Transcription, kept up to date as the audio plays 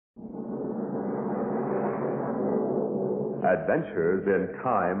Adventures in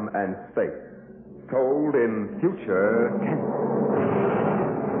time and space. Told in future tense.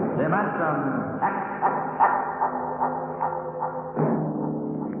 Dimension X.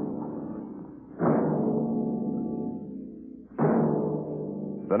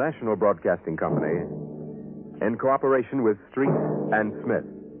 The National Broadcasting Company, in cooperation with Street and Smith,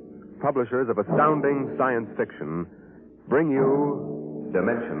 publishers of astounding science fiction, bring you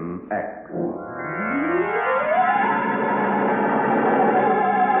Dimension X.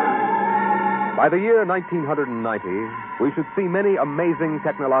 By the year 1990, we should see many amazing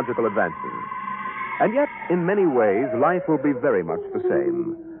technological advances. And yet, in many ways, life will be very much the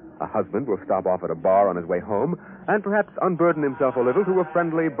same. A husband will stop off at a bar on his way home and perhaps unburden himself a little to a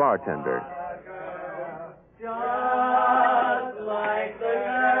friendly bartender.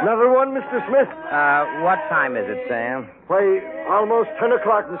 Another one, Mr. Smith? What time is it, Sam? Why, almost 10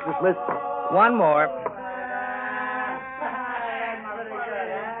 o'clock, Mr. Smith. One more.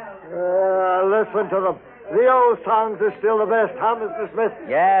 Listen to them. The old songs are still the best, huh, Mr. Smith?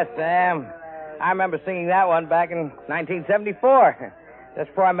 Yes, Sam. I remember singing that one back in 1974, just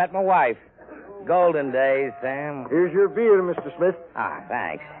before I met my wife. Golden days, Sam. Here's your beer, Mr. Smith. Ah,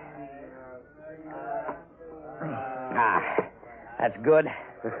 thanks. That's good.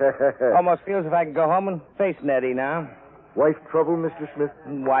 Almost feels if I can go home and face Nettie now. Wife trouble, Mr. Smith?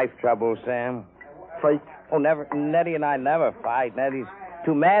 Wife trouble, Sam. Fight? Oh, never. Nettie and I never fight. Nettie's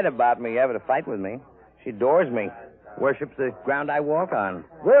too mad about me ever to fight with me. She adores me. Worships the ground I walk on.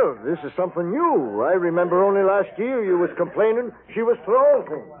 Well, this is something new. I remember only last year you was complaining she was throwing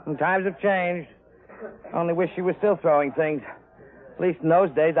things. And times have changed. Only wish she was still throwing things. At least in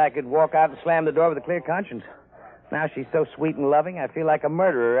those days I could walk out and slam the door with a clear conscience. Now she's so sweet and loving, I feel like a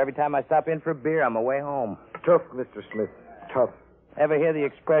murderer every time I stop in for a beer on my way home. Tough, Mr. Smith. Tough. Ever hear the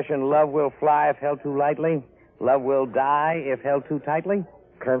expression, love will fly if held too lightly? Love will die if held too tightly?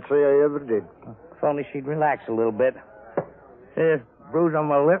 Can't say I ever did. If only she'd relax a little bit. Bruise on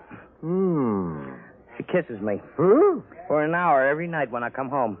my lip. She kisses me. Huh? For an hour every night when I come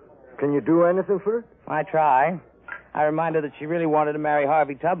home. Can you do anything for her? I try. I remind her that she really wanted to marry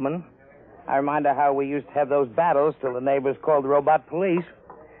Harvey Tubman. I remind her how we used to have those battles till the neighbors called the robot police.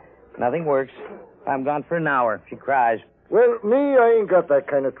 Nothing works. I'm gone for an hour. She cries. Well, me, I ain't got that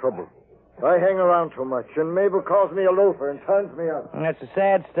kind of trouble. I hang around too much, and Mabel calls me a loafer and turns me out. That's a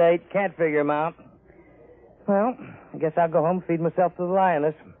sad state. Can't figure him out. Well, I guess I'll go home and feed myself to the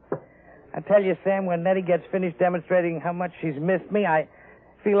lioness. I tell you, Sam, when Nettie gets finished demonstrating how much she's missed me, I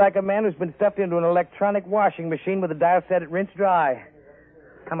feel like a man who's been stuffed into an electronic washing machine with a dial set at rinse dry.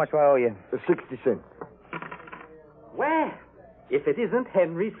 How much do I owe you? 60 cents. Well, if it isn't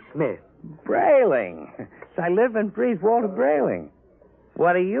Henry Smith. Brayling. I live and breathe Walter Brayling.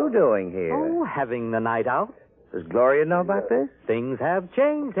 What are you doing here? Oh, having the night out. Does Gloria know about this? Things have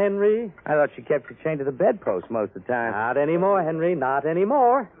changed, Henry. I thought she kept you chained to the bedpost most of the time. Not anymore, Henry. Not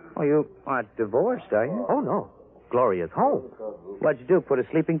anymore. Oh, you aren't divorced, are you? Oh, no. Gloria's home. What'd you do, put a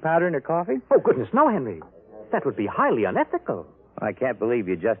sleeping powder in her coffee? Oh, goodness, no, Henry. That would be highly unethical. I can't believe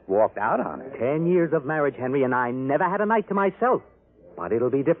you just walked out on her. 10 years of marriage, Henry, and I never had a night to myself. But it'll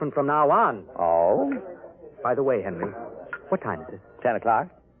be different from now on. Oh? By the way, Henry, what time is it? 10 o'clock.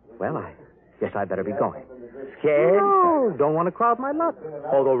 Well, I guess I better be going. Scared? No, don't want to crowd my luck.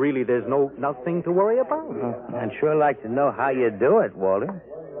 Although, really, there's nothing to worry about. I'd sure like to know how you do it, Walter.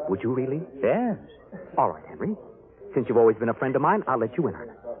 Would you really? Yes. All right, Henry. Since you've always been a friend of mine, I'll let you in on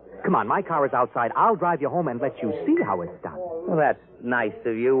it. Come on, my car is outside. I'll drive you home and let you see how it's done. Well, that's nice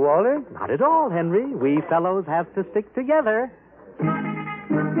of you, Walter. Not at all, Henry. We fellows have to stick together.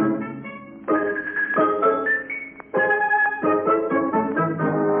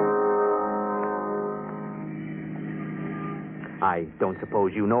 I don't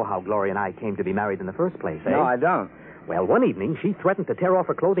suppose you know how Gloria and I came to be married in the first place, eh? No, I don't. Well, one evening, she threatened to tear off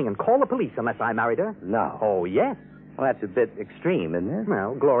her clothing and call the police unless I married her. No. Oh, yes. Well, that's a bit extreme, isn't it?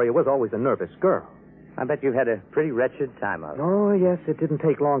 Well, Gloria was always a nervous girl. I bet you've had a pretty wretched time of it. Oh, yes, it didn't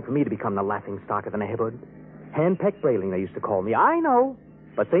take long for me to become the laughing stock of the neighborhood. Handpecked Brayling, they used to call me. I know.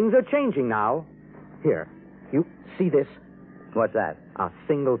 But things are changing now. Here, you see this? What's that? A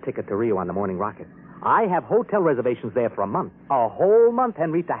single ticket to Rio on the morning rocket. I have hotel reservations there for a month. A whole month,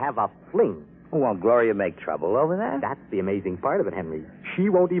 Henry, to have a fling. Won't Gloria make trouble over that? That's the amazing part of it, Henry. She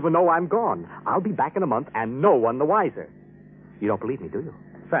won't even know I'm gone. I'll be back in a month, and no one the wiser. You don't believe me, do you?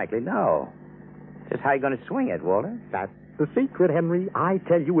 Frankly, no. Just how are you going to swing it, Walter? That's the secret, Henry. I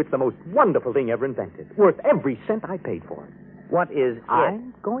tell you, it's the most wonderful thing ever invented. Worth every cent I paid for it. What is it?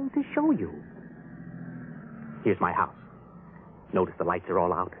 I'm going to show you. Here's my house. Notice the lights are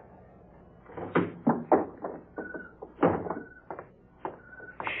all out.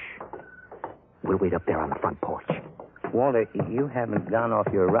 We'll wait up there on the front porch. Walter, you haven't gone off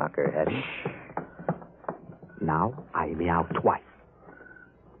your rocker, have you? Now I meow twice.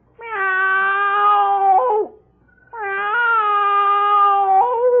 Meow! Meow!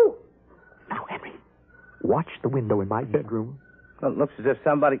 Now, Henry, watch the window in my bedroom. Well, it looks as if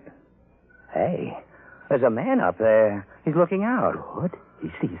somebody... Hey, there's a man up there. He's looking out. Good. He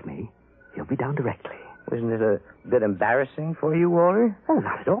sees me. He'll be down directly. Isn't it a bit embarrassing for you, Walter? Oh,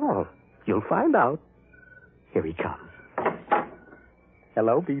 not at all. You'll find out. Here he comes.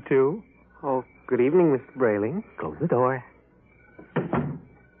 Hello, B2. Oh, good evening, Mr. Brayling. Close the door.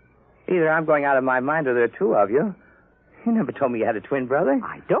 Either I'm going out of my mind or there are two of you. You never told me you had a twin brother.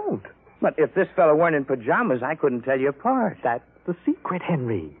 I don't. But if this fellow weren't in pajamas, I couldn't tell you apart. That's the secret,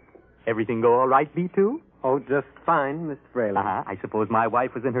 Henry. Everything go all right, B2? Oh, just fine, Mr. Brayling. I suppose my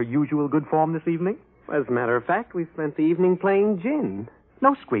wife was in her usual good form this evening? As a matter of fact, we spent the evening playing gin.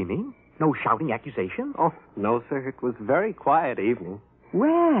 No screaming. No shouting accusations. Oh, no, sir. It was a very quiet evening.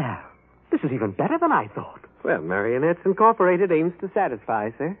 Well, this is even better than I thought. Well, Marionettes Incorporated aims to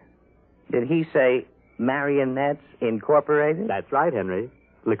satisfy, sir. Did he say Marionettes Incorporated? That's right, Henry.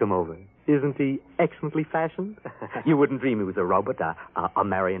 Look him over. Isn't he excellently fashioned? You wouldn't dream he was a robot, a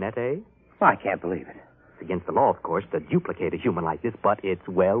marionette, eh? Well, I can't believe it. It's against the law, of course, to duplicate a human like this, but it's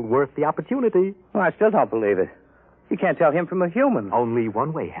well worth the opportunity. Well, I still don't believe it. You can't tell him from a human. Only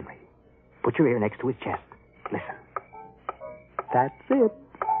one way, Henry. Put your ear next to his chest. Listen. That's it.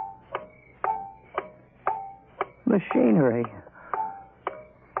 Machinery.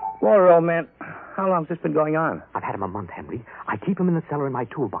 Walter, old man, how long's this been going on? I've had him a month, Henry. I keep him in the cellar in my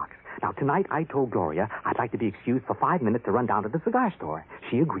toolbox. Now, tonight I told Gloria I'd like to be excused for 5 minutes to run down to the cigar store.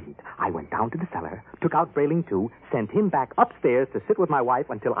 She agreed. I went down to the cellar, took out Brayling too, sent him back upstairs to sit with my wife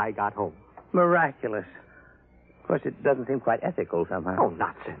until I got home. Miraculous. Of course, it doesn't seem quite ethical somehow. Oh,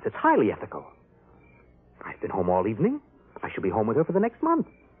 nonsense. It's highly ethical. I've been home all evening. I shall be home with her for the next month.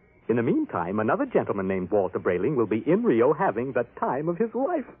 In the meantime, another gentleman named Walter Brayling will be in Rio having the time of his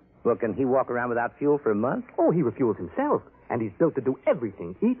life. Well, can he walk around without fuel for a month? Oh, he refuels himself, and he's built to do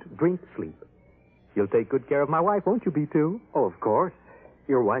everything. Eat, drink, sleep. You'll take good care of my wife, won't you, B2? Oh, of course.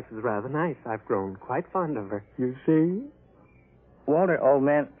 Your wife is rather nice. I've grown quite fond of her. You see? Walter, old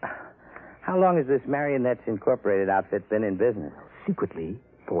man, how long has this Marionettes Incorporated outfit been in business? Secretly,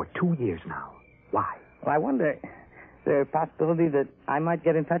 for 2 years now. Why? Well, I wonder, is there a possibility that I might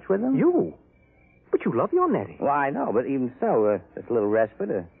get in touch with them? You? But you love your Nettie. Well, I know, but even so, just a little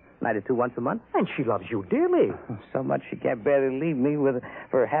respite, a night or two once a month. And she loves you dearly. So much she can't barely leave me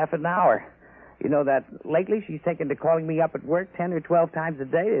for half an hour. You know that lately she's taken to calling me up at work 10 or 12 times a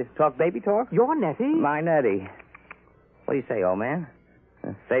day to talk baby talk? Your Nettie? My Nettie. What do you say, old man?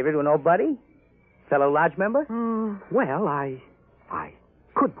 A favor to an old buddy? Fellow lodge member? Well, I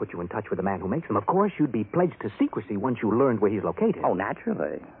could put you in touch with the man who makes them. Of course, you'd be pledged to secrecy once you learned where he's located. Oh,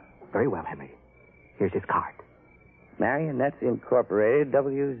 naturally. Very well, Henry. Here's his card. Marionettes Incorporated,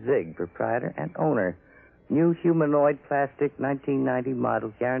 W. Zig, proprietor and owner. New humanoid plastic 1990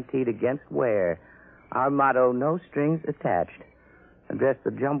 model, guaranteed against wear. Our motto, no strings attached. Address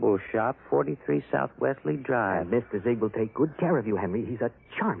the Jumble Shop, 43 South Wesley Drive. And Mr. Zig will take good care of you, Henry. He's a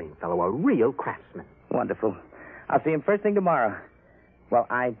charming fellow, a real craftsman. Wonderful. I'll see him first thing tomorrow. Well,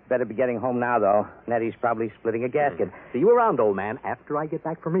 I'd better be getting home now, though. Nettie's probably splitting a gasket. See you around, old man, after I get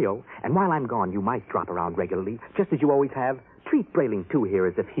back from Rio. And while I'm gone, you might drop around regularly, just as you always have. Treat Brayling, too, here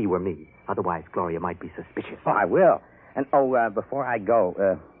as if he were me. Otherwise, Gloria might be suspicious. Oh, I will. And, before I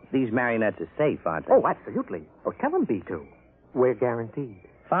go, these marionettes are safe, aren't they? Oh, absolutely. Oh, tell him, B2. We're guaranteed.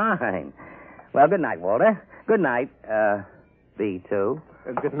 Fine. Well, good night, Walter. Good night, B2.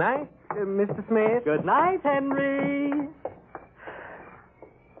 Good night, Mr. Smith. Good night, Henry.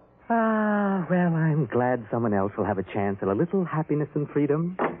 Well, I'm glad someone else will have a chance at a little happiness and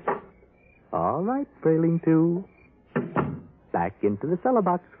freedom. All right, Brayling 2. Back into the cellar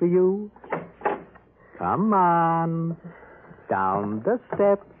box for you. Come on. Down the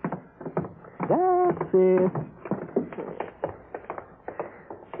steps. That's it.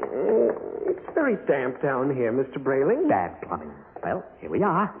 It's very damp down here, Mr. Brayling. Bad plumbing. Well, here we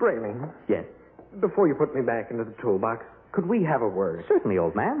are. Brayling, Yes. before you put me back into the toolbox, could we have a word? Certainly,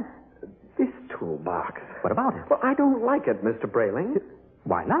 old man. This toolbox. What about it? Well, I don't like it, Mr. Brayling.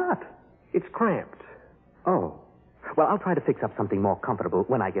 Why not? It's cramped. Oh. Well, I'll try to fix up something more comfortable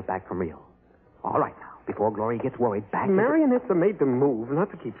when I get back from Rio. All right, now, before Gloria gets worried, back to Marionettes are made to move,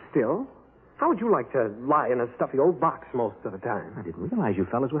 not to keep still. How would you like to lie in a stuffy old box most of the time? I didn't realize you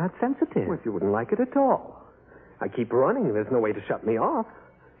fellas were that sensitive. Well, you wouldn't like it at all. I keep running. There's no way to shut me off.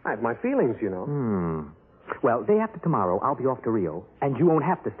 I have my feelings, you know. Well, day after tomorrow, I'll be off to Rio, and you won't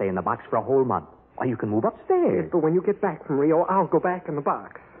have to stay in the box for a whole month. Why, you can move upstairs. But when you get back from Rio, I'll go back in the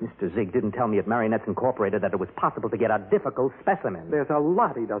box. Mr. Zig didn't tell me at Marionettes Incorporated that it was possible to get a difficult specimen. There's a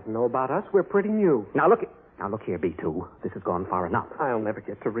lot he doesn't know about us. We're pretty new. Now, look here, B2. This has gone far enough. I'll never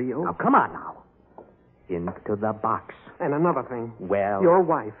get to Rio. Now, come on now. Into the box. And another thing. Well... Your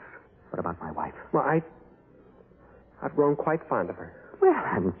wife. What about my wife? Well, I've grown quite fond of her. Well,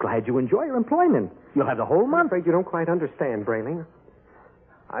 I'm glad you enjoy your employment. You'll have the whole I'm month. afraid you don't quite understand, Brayling.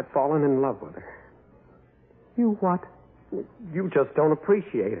 I've fallen in love with her. You what? You just don't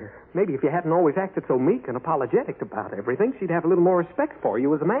appreciate her. Maybe if you hadn't always acted so meek and apologetic about everything, she'd have a little more respect for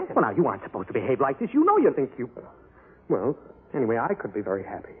you as a man. Well, now, you aren't supposed to behave like this. You know you think you... Well, anyway, I could be very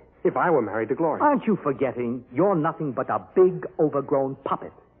happy if I were married to Gloria. Aren't you forgetting you're nothing but a big, overgrown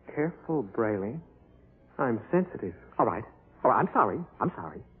puppet? Careful, Brayling. I'm sensitive. All right. I'm sorry.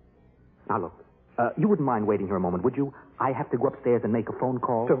 Now, look, you wouldn't mind waiting here a moment, would you? I have to go upstairs and make a phone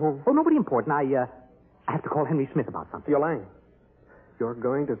call. To whom? Oh, nobody important. I have to call Henry Smith about something. You're lying. You're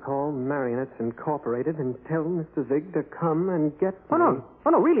going to call Marionettes Incorporated and tell Mr. Zig to come and get me. Oh,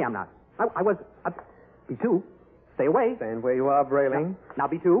 no, really, I'm not. I was... B2, stay away. Stand where you are, Brayling. Now,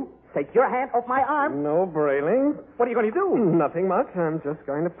 B2, take your hand off my arm. No, Brayling. What are you going to do? Nothing much. I'm just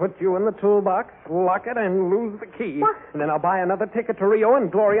going to put you in the toolbox, lock it, and lose the key. What? And then I'll buy another ticket to Rio,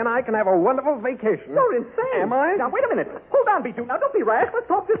 and Gloria and I can have a wonderful vacation. You're insane. Am I? Now, wait a minute. Hold on, B2. Now, don't be rash. Let's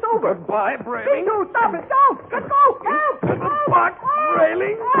talk this over. Goodbye, Brayling. B2, stop it. Don't. Let go. Help. In the box,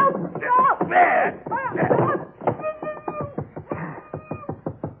 Brayling. Help. Stop. There.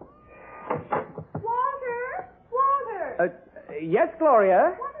 Walter! Yes,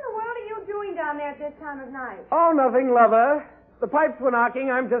 Gloria? What in the world are you doing down there at this time of night? Oh, nothing, lover. The pipes were knocking.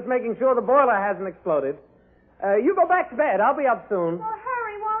 I'm just making sure the boiler hasn't exploded. You go back to bed. I'll be up soon. Well,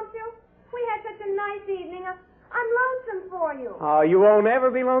 hurry, won't you? We had such a nice evening. I'm lonesome for you. Oh, you won't ever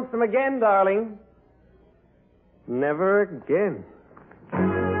be lonesome again, darling. Never again.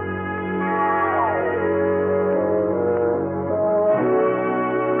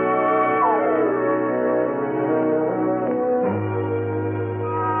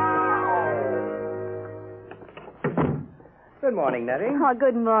 Good morning, Nettie. Oh,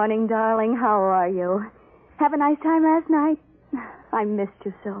 good morning, darling. How are you? Have a nice time last night? I missed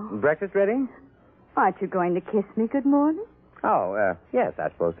you so. Breakfast ready? Aren't you going to kiss me good morning? Oh, yes, I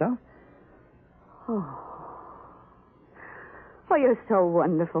suppose so. Oh, you're so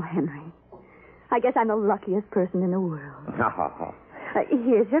wonderful, Henry. I guess I'm the luckiest person in the world. Oh.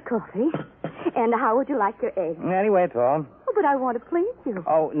 Here's your coffee. And how would you like your eggs? Anyway, it's all. Oh, but I want to please you.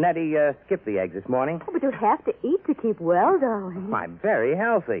 Oh, Nettie, skipped the eggs this morning. Oh, but you have to eat to keep well, darling. I'm very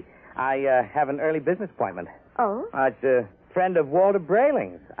healthy. I have an early business appointment. Oh? It's a friend of Walter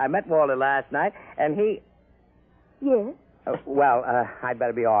Brayling's. I met Walter last night, and he... Yes? I'd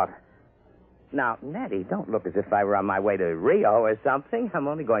better be off. Now, Nettie, don't look as if I were on my way to Rio or something. I'm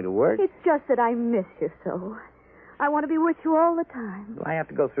only going to work. It's just that I miss you so. I want to be with you all the time. Do I have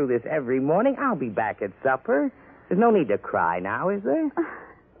to go through this every morning? I'll be back at supper. There's no need to cry now, is there?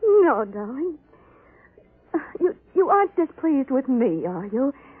 No, darling. You aren't displeased with me, are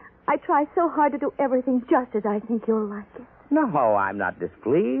you? I try so hard to do everything just as I think you'll like it. No, I'm not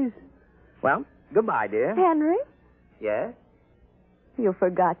displeased. Well, goodbye, dear. Henry, Yes? you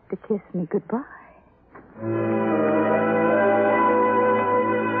forgot to kiss me goodbye.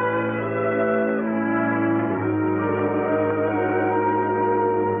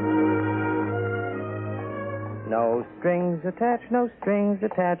 No strings attached, no strings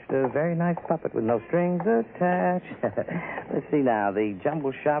attached. A very nice puppet with no strings attached. Let's see now. The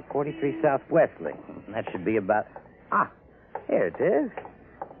Jumble Shop, 43 South Wesley. That should be about... here it is.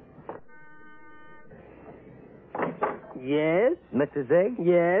 Yes? Mr. Zig?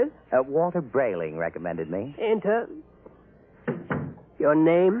 Yes? Walter Brayling recommended me. Enter. Your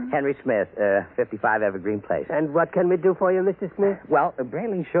name? Henry Smith, 55 Evergreen Place. And what can we do for you, Mr. Smith? Well,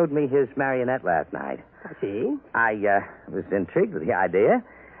 Brayling showed me his marionette last night. I see. I was intrigued with the idea.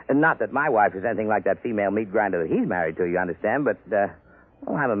 Not that my wife is anything like that female meat grinder that he's married to, you understand, but,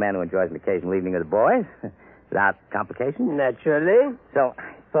 I'm a man who enjoys an occasional evening with the boys, without complications. Naturally. So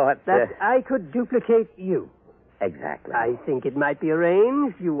I thought... That I could duplicate you. Exactly. I think it might be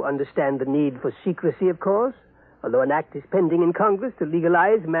arranged. You understand the need for secrecy, of course. Although an act is pending in Congress to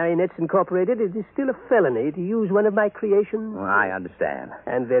legalize Marionettes Incorporated, it is still a felony to use one of my creations. Well, I understand.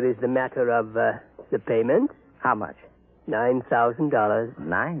 And there is the matter of the payment. How much? $9,000.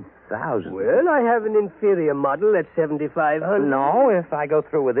 $9,000. Well, I have an inferior model at $7,500. No, if I go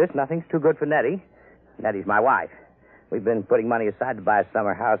through with this, nothing's too good for Nettie. Nettie's my wife. We've been putting money aside to buy a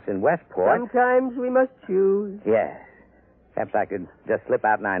summer house in Westport. Sometimes we must choose. Yes. Perhaps I could just slip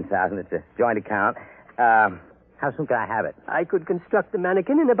out 9,000. It's a joint account. How soon can I have it? I could construct the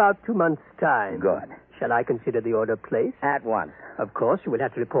mannequin in about 2 months' time. Good. Shall I consider the order placed? At once. Of course, you will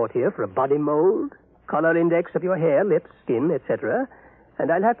have to report here for a body mold, color index of your hair, lips, skin, etc. And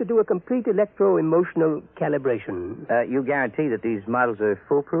I'll have to do a complete electro-emotional calibration. You guarantee that these models are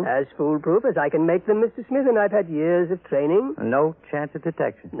foolproof? As foolproof as I can make them, Mr. Smith, and I've had years of training. No chance of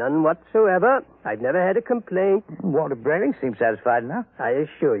detection? None whatsoever. I've never had a complaint. Walter Brayling seems satisfied enough. I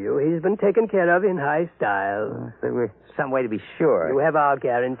assure you, he's been taken care of in high style. If there were some way to be sure. You have our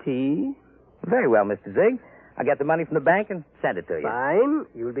guarantee. Very well, Mr. Zig. I'll get the money from the bank and send it to you. Fine.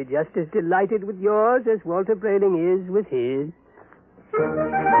 You'll be just as delighted with yours as Walter Brayling is with his.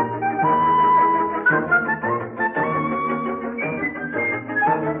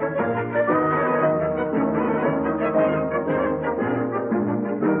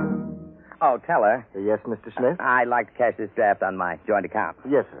 Oh, tell her. Yes, Mr. Smith? I'd like to cash this draft on my joint account.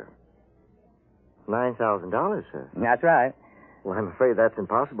 Yes, sir. $9,000, sir. That's right. Well, I'm afraid that's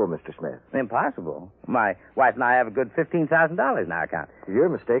impossible, Mr. Smith. Impossible. My wife and I have a good $15,000 in our account. You're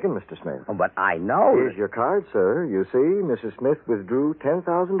mistaken, Mr. Smith. Oh, but I know. Here's your card, sir. You see, Mrs. Smith withdrew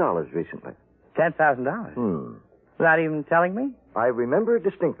 $10,000 recently. $10,000? Without even telling me? I remember it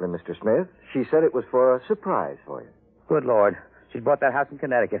distinctly, Mr. Smith. She said it was for a surprise for you. Good Lord. She's bought that house in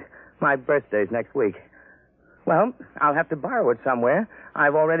Connecticut. My birthday's next week. Well, I'll have to borrow it somewhere.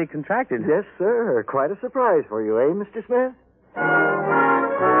 I've already contracted. Yes, sir. Quite a surprise for you, eh, Mr. Smith?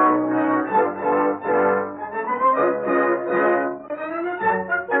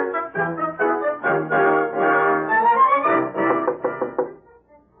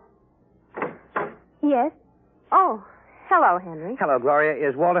 Yes? Oh, hello, Henry. Hello, Gloria.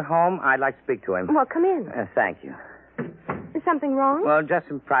 Is Walter home? I'd like to speak to him. Well, come in. Thank you. Is something wrong? Well, just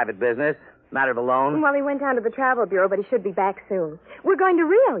some private business. Matter of a loan. Well, he went down to the travel bureau, but he should be back soon. We're going to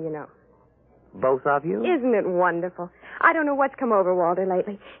Rio, you know. Both of you? Isn't it wonderful? I don't know what's come over Walter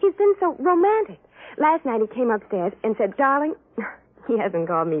lately. He's been so romantic. Last night he came upstairs and said, darling, he hasn't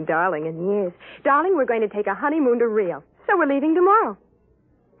called me darling in years. Darling, we're going to take a honeymoon to Rio. So we're leaving tomorrow.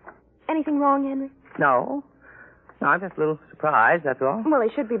 Anything wrong, Henry? No. No, I'm just a little surprised, that's all. Well, he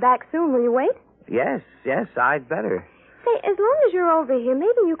should be back soon. Will you wait? Yes, I'd better. Say, as long as you're over here,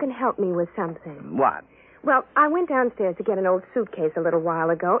 maybe you can help me with something. What? Well, I went downstairs to get an old suitcase a little while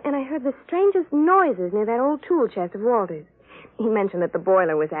ago, and I heard the strangest noises near that old tool chest of Walter's. He mentioned that the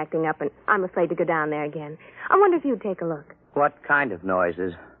boiler was acting up, and I'm afraid to go down there again. I wonder if you'd take a look. What kind of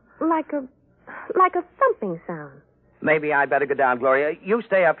noises? Like a thumping sound. Maybe I'd better go down, Gloria. You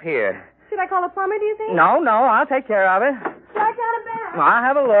stay up here. Should I call a plumber, do you think? No, I'll take care of it. Right down a bed. I'll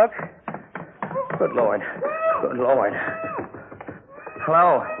have a look. Good Lord. Good Lord.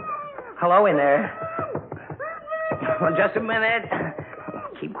 Hello in there. Well, just a minute.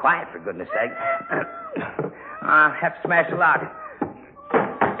 Keep quiet, for goodness sake. I'll have to smash the lock.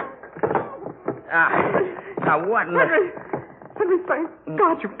 Now, what in the... Henry, thank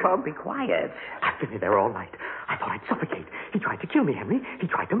God you've come. Be quiet. I've been in there all night. I thought I'd suffocate. He tried to kill me, Henry. He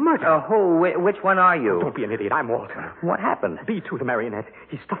tried to murder me. Who? Which one are you? Don't be an idiot. I'm Walter. What happened? B2, the marionette.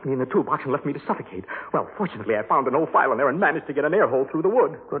 He stuffed me in the toolbox and left me to suffocate. Well, fortunately, I found an old file in there and managed to get an air hole through the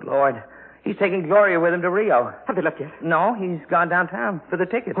wood. Good Lord. He's taking Gloria with him to Rio. Have they left yet? No, he's gone downtown for the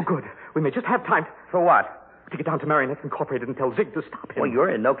tickets. Oh, good. We may just have time For what? to get down to Marionettes Incorporated and tell Zig to stop him. Well, you're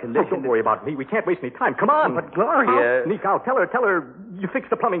in no Oh, condition. don't worry about me. We can't waste any time. Come on. But, Gloria... I'll sneak out. Tell her you fixed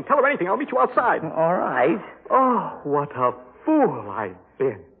the plumbing. Tell her anything. I'll meet you outside. All right. Oh, what a fool I've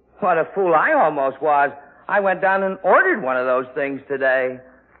been. What a fool I almost was. I went down and ordered one of those things today.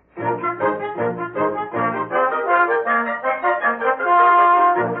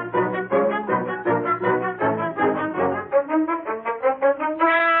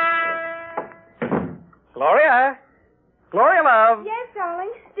 Gloria, love. Yes,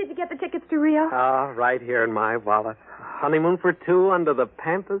 darling. Did you get the tickets to Rio? Right here in my wallet. Honeymoon for two under the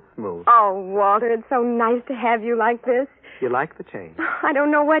Pampas Smooth. Oh, Walter, it's so nice to have you like this. You like the change? I don't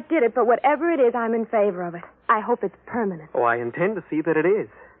know what did it, but whatever it is, I'm in favor of it. I hope it's permanent. Oh, I intend to see that it is.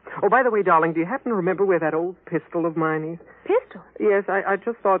 Oh, by the way, darling, do you happen to remember where that old pistol of mine is? Pistol? Yes, I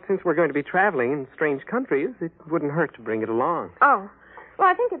just thought since we're going to be traveling in strange countries, it wouldn't hurt to bring it along. Oh. Well,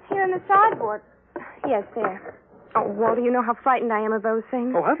 I think it's here in the sideboard. Yes, there. Oh, Walter, you know how frightened I am of those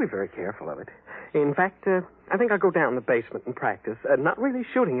things. Oh, I'll be very careful of it. In fact, I think I'll go down the basement and practice. Not really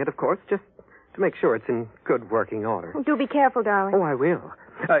shooting it, of course, just to make sure it's in good working order. Do be careful, darling. Oh, I will.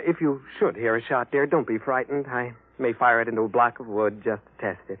 If you should hear a shot, dear, don't be frightened. I may fire it into a block of wood just to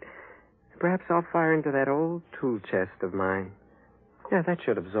test it. Perhaps I'll fire into that old tool chest of mine. Yeah, that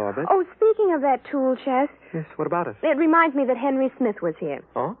should absorb it. Oh, speaking of that tool chest, Yes, what about it? it reminds me that Henry Smith was here.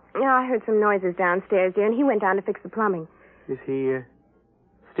 Oh? Yeah, I heard some noises downstairs, dear, and he went down to fix the plumbing. Is he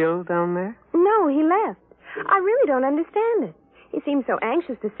still down there? No, he left. I really don't understand it. He seemed so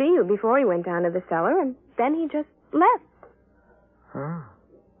anxious to see you before he went down to the cellar, and then he just left. Oh.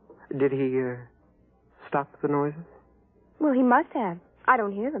 Did he stop the noises? Well, he must have. I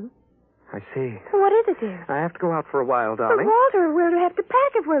don't hear them. I see. What is it, dear? I have to go out for a while, But, darling. Walter, we'll have to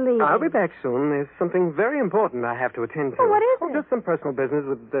pack if we're leaving. I'll be back soon. There's something very important I have to attend to. Well, what is Oh, it? just some personal business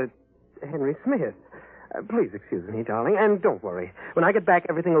with Henry Smith. Please excuse me, darling, and don't worry. When I get back,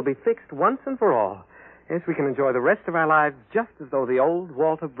 everything will be fixed once and for all. Yes, we can enjoy the rest of our lives just as though the old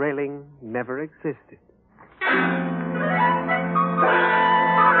Walter Brayling never existed.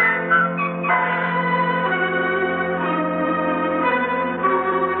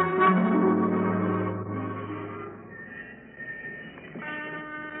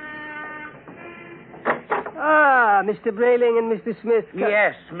 Ah, Mr. Brayling and Mr. Smith.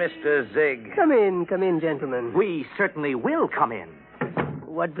 Yes, Mr. Zig. Come in, gentlemen. We certainly will come in.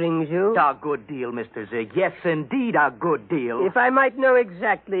 What brings you? A good deal, Mr. Zig. Yes, indeed, a good deal. If I might know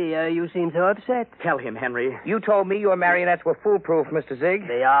exactly, you seem so upset. Tell him, Henry. You told me your marionettes were foolproof, Mr. Zig.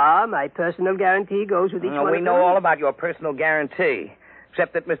 They are. My personal guarantee goes with each one We of know them. all about your personal guarantee.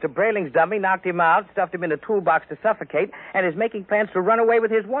 Except that Mr. Brayling's dummy knocked him out, stuffed him in a toolbox to suffocate, and is making plans to run away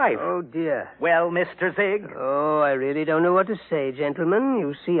with his wife. Oh, dear. Well, Mr. Zig. Oh, I really don't know what to say, gentlemen.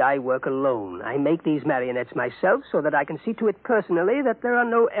 You see, I work alone. I make these marionettes myself so that I can see to it personally that there are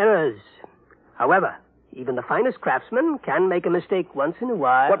no errors. However, even the finest craftsman can make a mistake once in a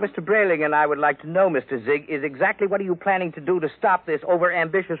while. What Mr. Brayling and I would like to know, Mr. Zig, is exactly what are you planning to do to stop this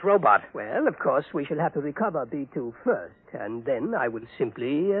over-ambitious robot? Well, of course, we shall have to recover B2 first, and then I will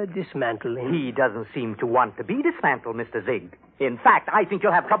simply dismantle him. He doesn't seem to want to be dismantled, Mr. Zig. In fact, I think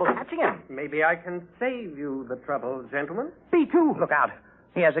you'll have trouble catching him. Maybe I can save you the trouble, gentlemen. B2. Look out.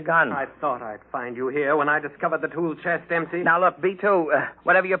 He has a gun. I thought I'd find you here when I discovered the tool chest empty. Now, look, B2,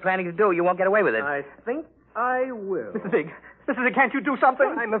 whatever you're planning to do, you won't get away with it. I think I will. Mr. Zig, can't you do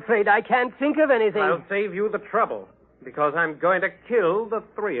something? I'm afraid I can't think of anything. I'll save you the trouble, because I'm going to kill the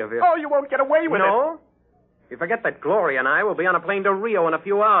three of you. Oh, you won't get away with it. No? You forget that Gloria and I will be on a plane to Rio in a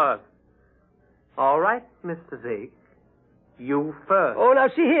few hours. All right, Mr. Zig. You first. Oh, now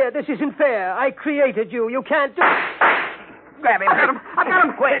see here. This isn't fair. I created you. You can't do... Grab him. I've got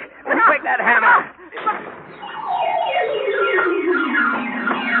him. Quick. Quick, that hammer.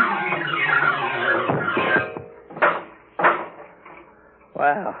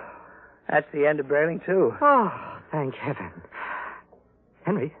 Well, that's the end of Brayling, too. Oh, thank heaven.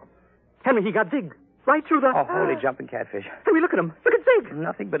 Henry, he got Zig right through the... Oh, holy jumping catfish. Henry, look at him. Look at Zig.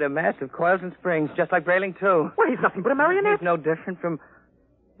 Nothing but a mass of coils and springs, just like Brayling, too. Well, he's nothing but a marionette. He's no different from...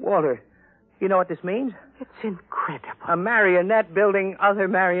 Walter, you know what this means? It's incredible. A marionette building other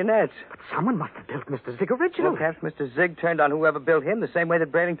marionettes. But someone must have built Mr. Zig originally. Well, perhaps Mr. Zig turned on whoever built him the same way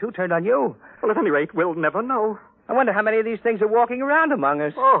that Brayling, too, turned on you. Well, at any rate, we'll never know. I wonder how many of these things are walking around among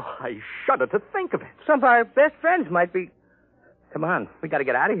us. Oh, I shudder to think of it. Some of our best friends might be... Come on, we got to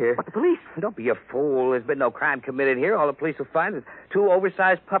get out of here. But the police... Don't be a fool. There's been no crime committed here. All the police will find is two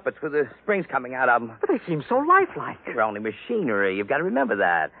oversized puppets with the springs coming out of them. But they seem so lifelike. They're only machinery. You've got to remember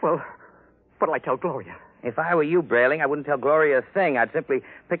that. Well, what'll I tell Gloria? If I were you, Brayling, I wouldn't tell Gloria a thing. I'd simply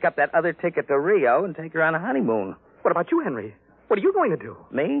pick up that other ticket to Rio and take her on a honeymoon. What about you, Henry? What are you going to do?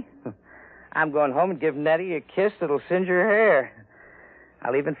 Me? I'm going home and give Nettie a kiss that'll singe her hair.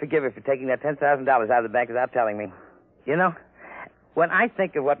 I'll even forgive her for taking that $10,000 out of the bank without telling me. You know, when I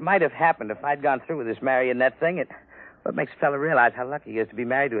think of what might have happened if I'd gone through with this marionette thing, what makes a fella realize how lucky he is to be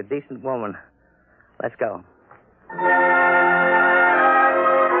married to a decent woman. Let's go.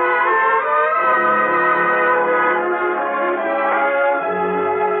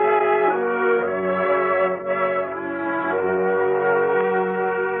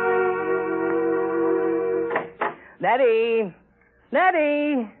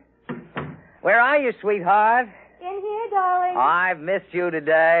 Nettie! Where are you, sweetheart? In here, darling. I've missed you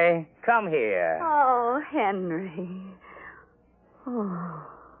today. Come here. Oh, Henry. Oh.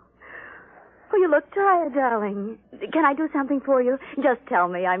 Oh, you look tired, darling. Can I do something for you? Just tell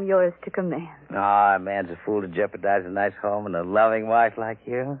me. I'm yours to command. Oh, a man's a fool to jeopardize a nice home and a loving wife like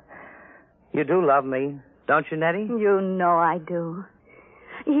you. You do love me, don't you, Nettie? You know I do.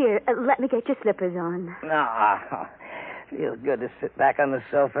 Here, let me get your slippers on. Oh, feels good to sit back on the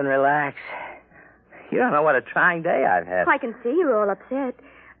sofa and relax. You don't know what a trying day I've had. I can see you're all upset.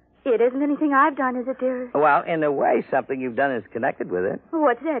 It isn't anything I've done, is it, dearest? Well, in a way, something you've done is connected with it.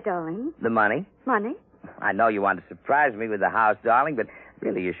 What's that, darling? The money. Money? I know you want to surprise me with the house, darling, but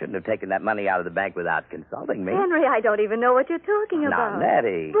really you shouldn't have taken that money out of the bank without consulting me. Henry, I don't even know what you're talking Now, about.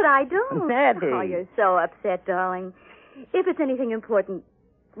 Nettie. But I don't. Nettie. Oh, you're so upset, darling. If it's anything important,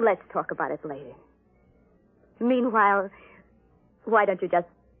 let's talk about it later. Meanwhile, why don't you just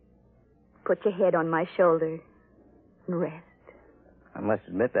put your head on my shoulder and rest? I must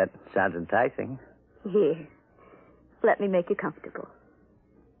admit that sounds enticing. Here, let me make you comfortable.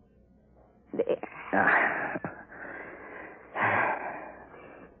 There.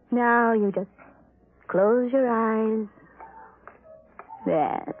 Now you just close your eyes.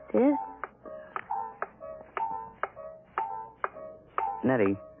 That's it.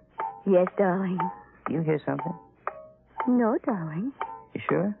 Nettie, Yes, darling. you hear something? No, darling. You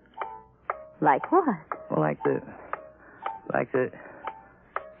sure? Like what? Well, like the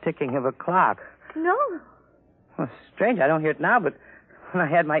ticking of a clock. No. Well, strange, I don't hear it now, but when I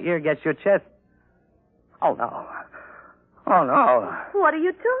had my ear against your chest. Oh, no. Oh, no. What are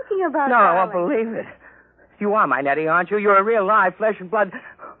you talking about, No, I won't darling? believe it. You are my Nettie, aren't you? You're a real live flesh and blood.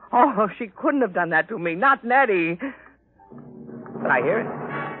 Oh, she couldn't have done that to me. Not Nettie. But I hear it.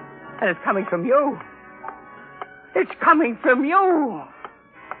 And it's coming from you. It's coming from you.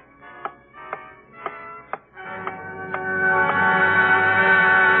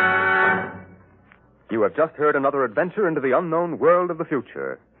 You have just heard another adventure into the unknown world of the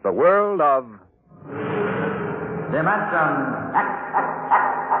future. The world of... Dimension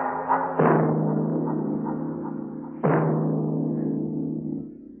X.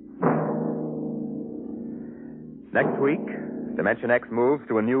 Next week, Dimension X moves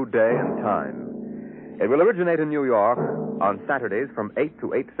to a new day and time. It will originate in New York on Saturdays from 8 to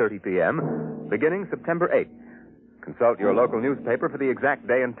 8:30 p.m., beginning September 8th. Consult your local newspaper for the exact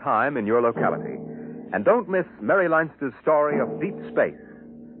day and time in your locality. And don't miss Mary Leinster's story of deep space,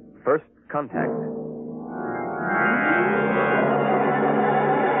 First Contact.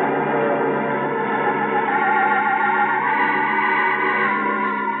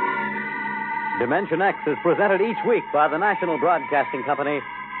 Dimension X is presented each week by the National Broadcasting Company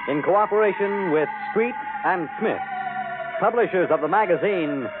in cooperation with Street and Smith, publishers of the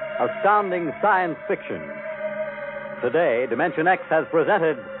magazine Astounding Science Fiction. Today, Dimension X has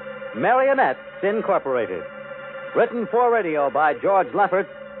presented Marionettes Incorporated, written for radio by George Leffert,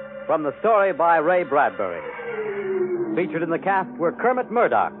 from the story by Ray Bradbury. Featured in the cast were Kermit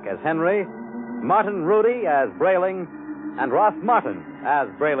Murdoch as Henry, Martin Rudy as Brayling, and Ross Martin as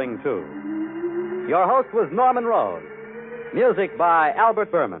Brayling, too. Your host was Norman Rose. Music by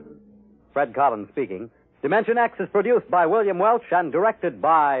Albert Berman. Fred Collins speaking. Dimension X is produced by William Welch and directed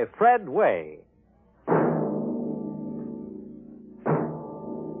by Fred Way.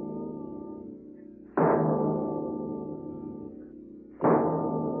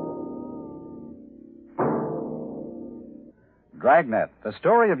 Dragnet, the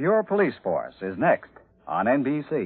story of your police force, is next on NBC.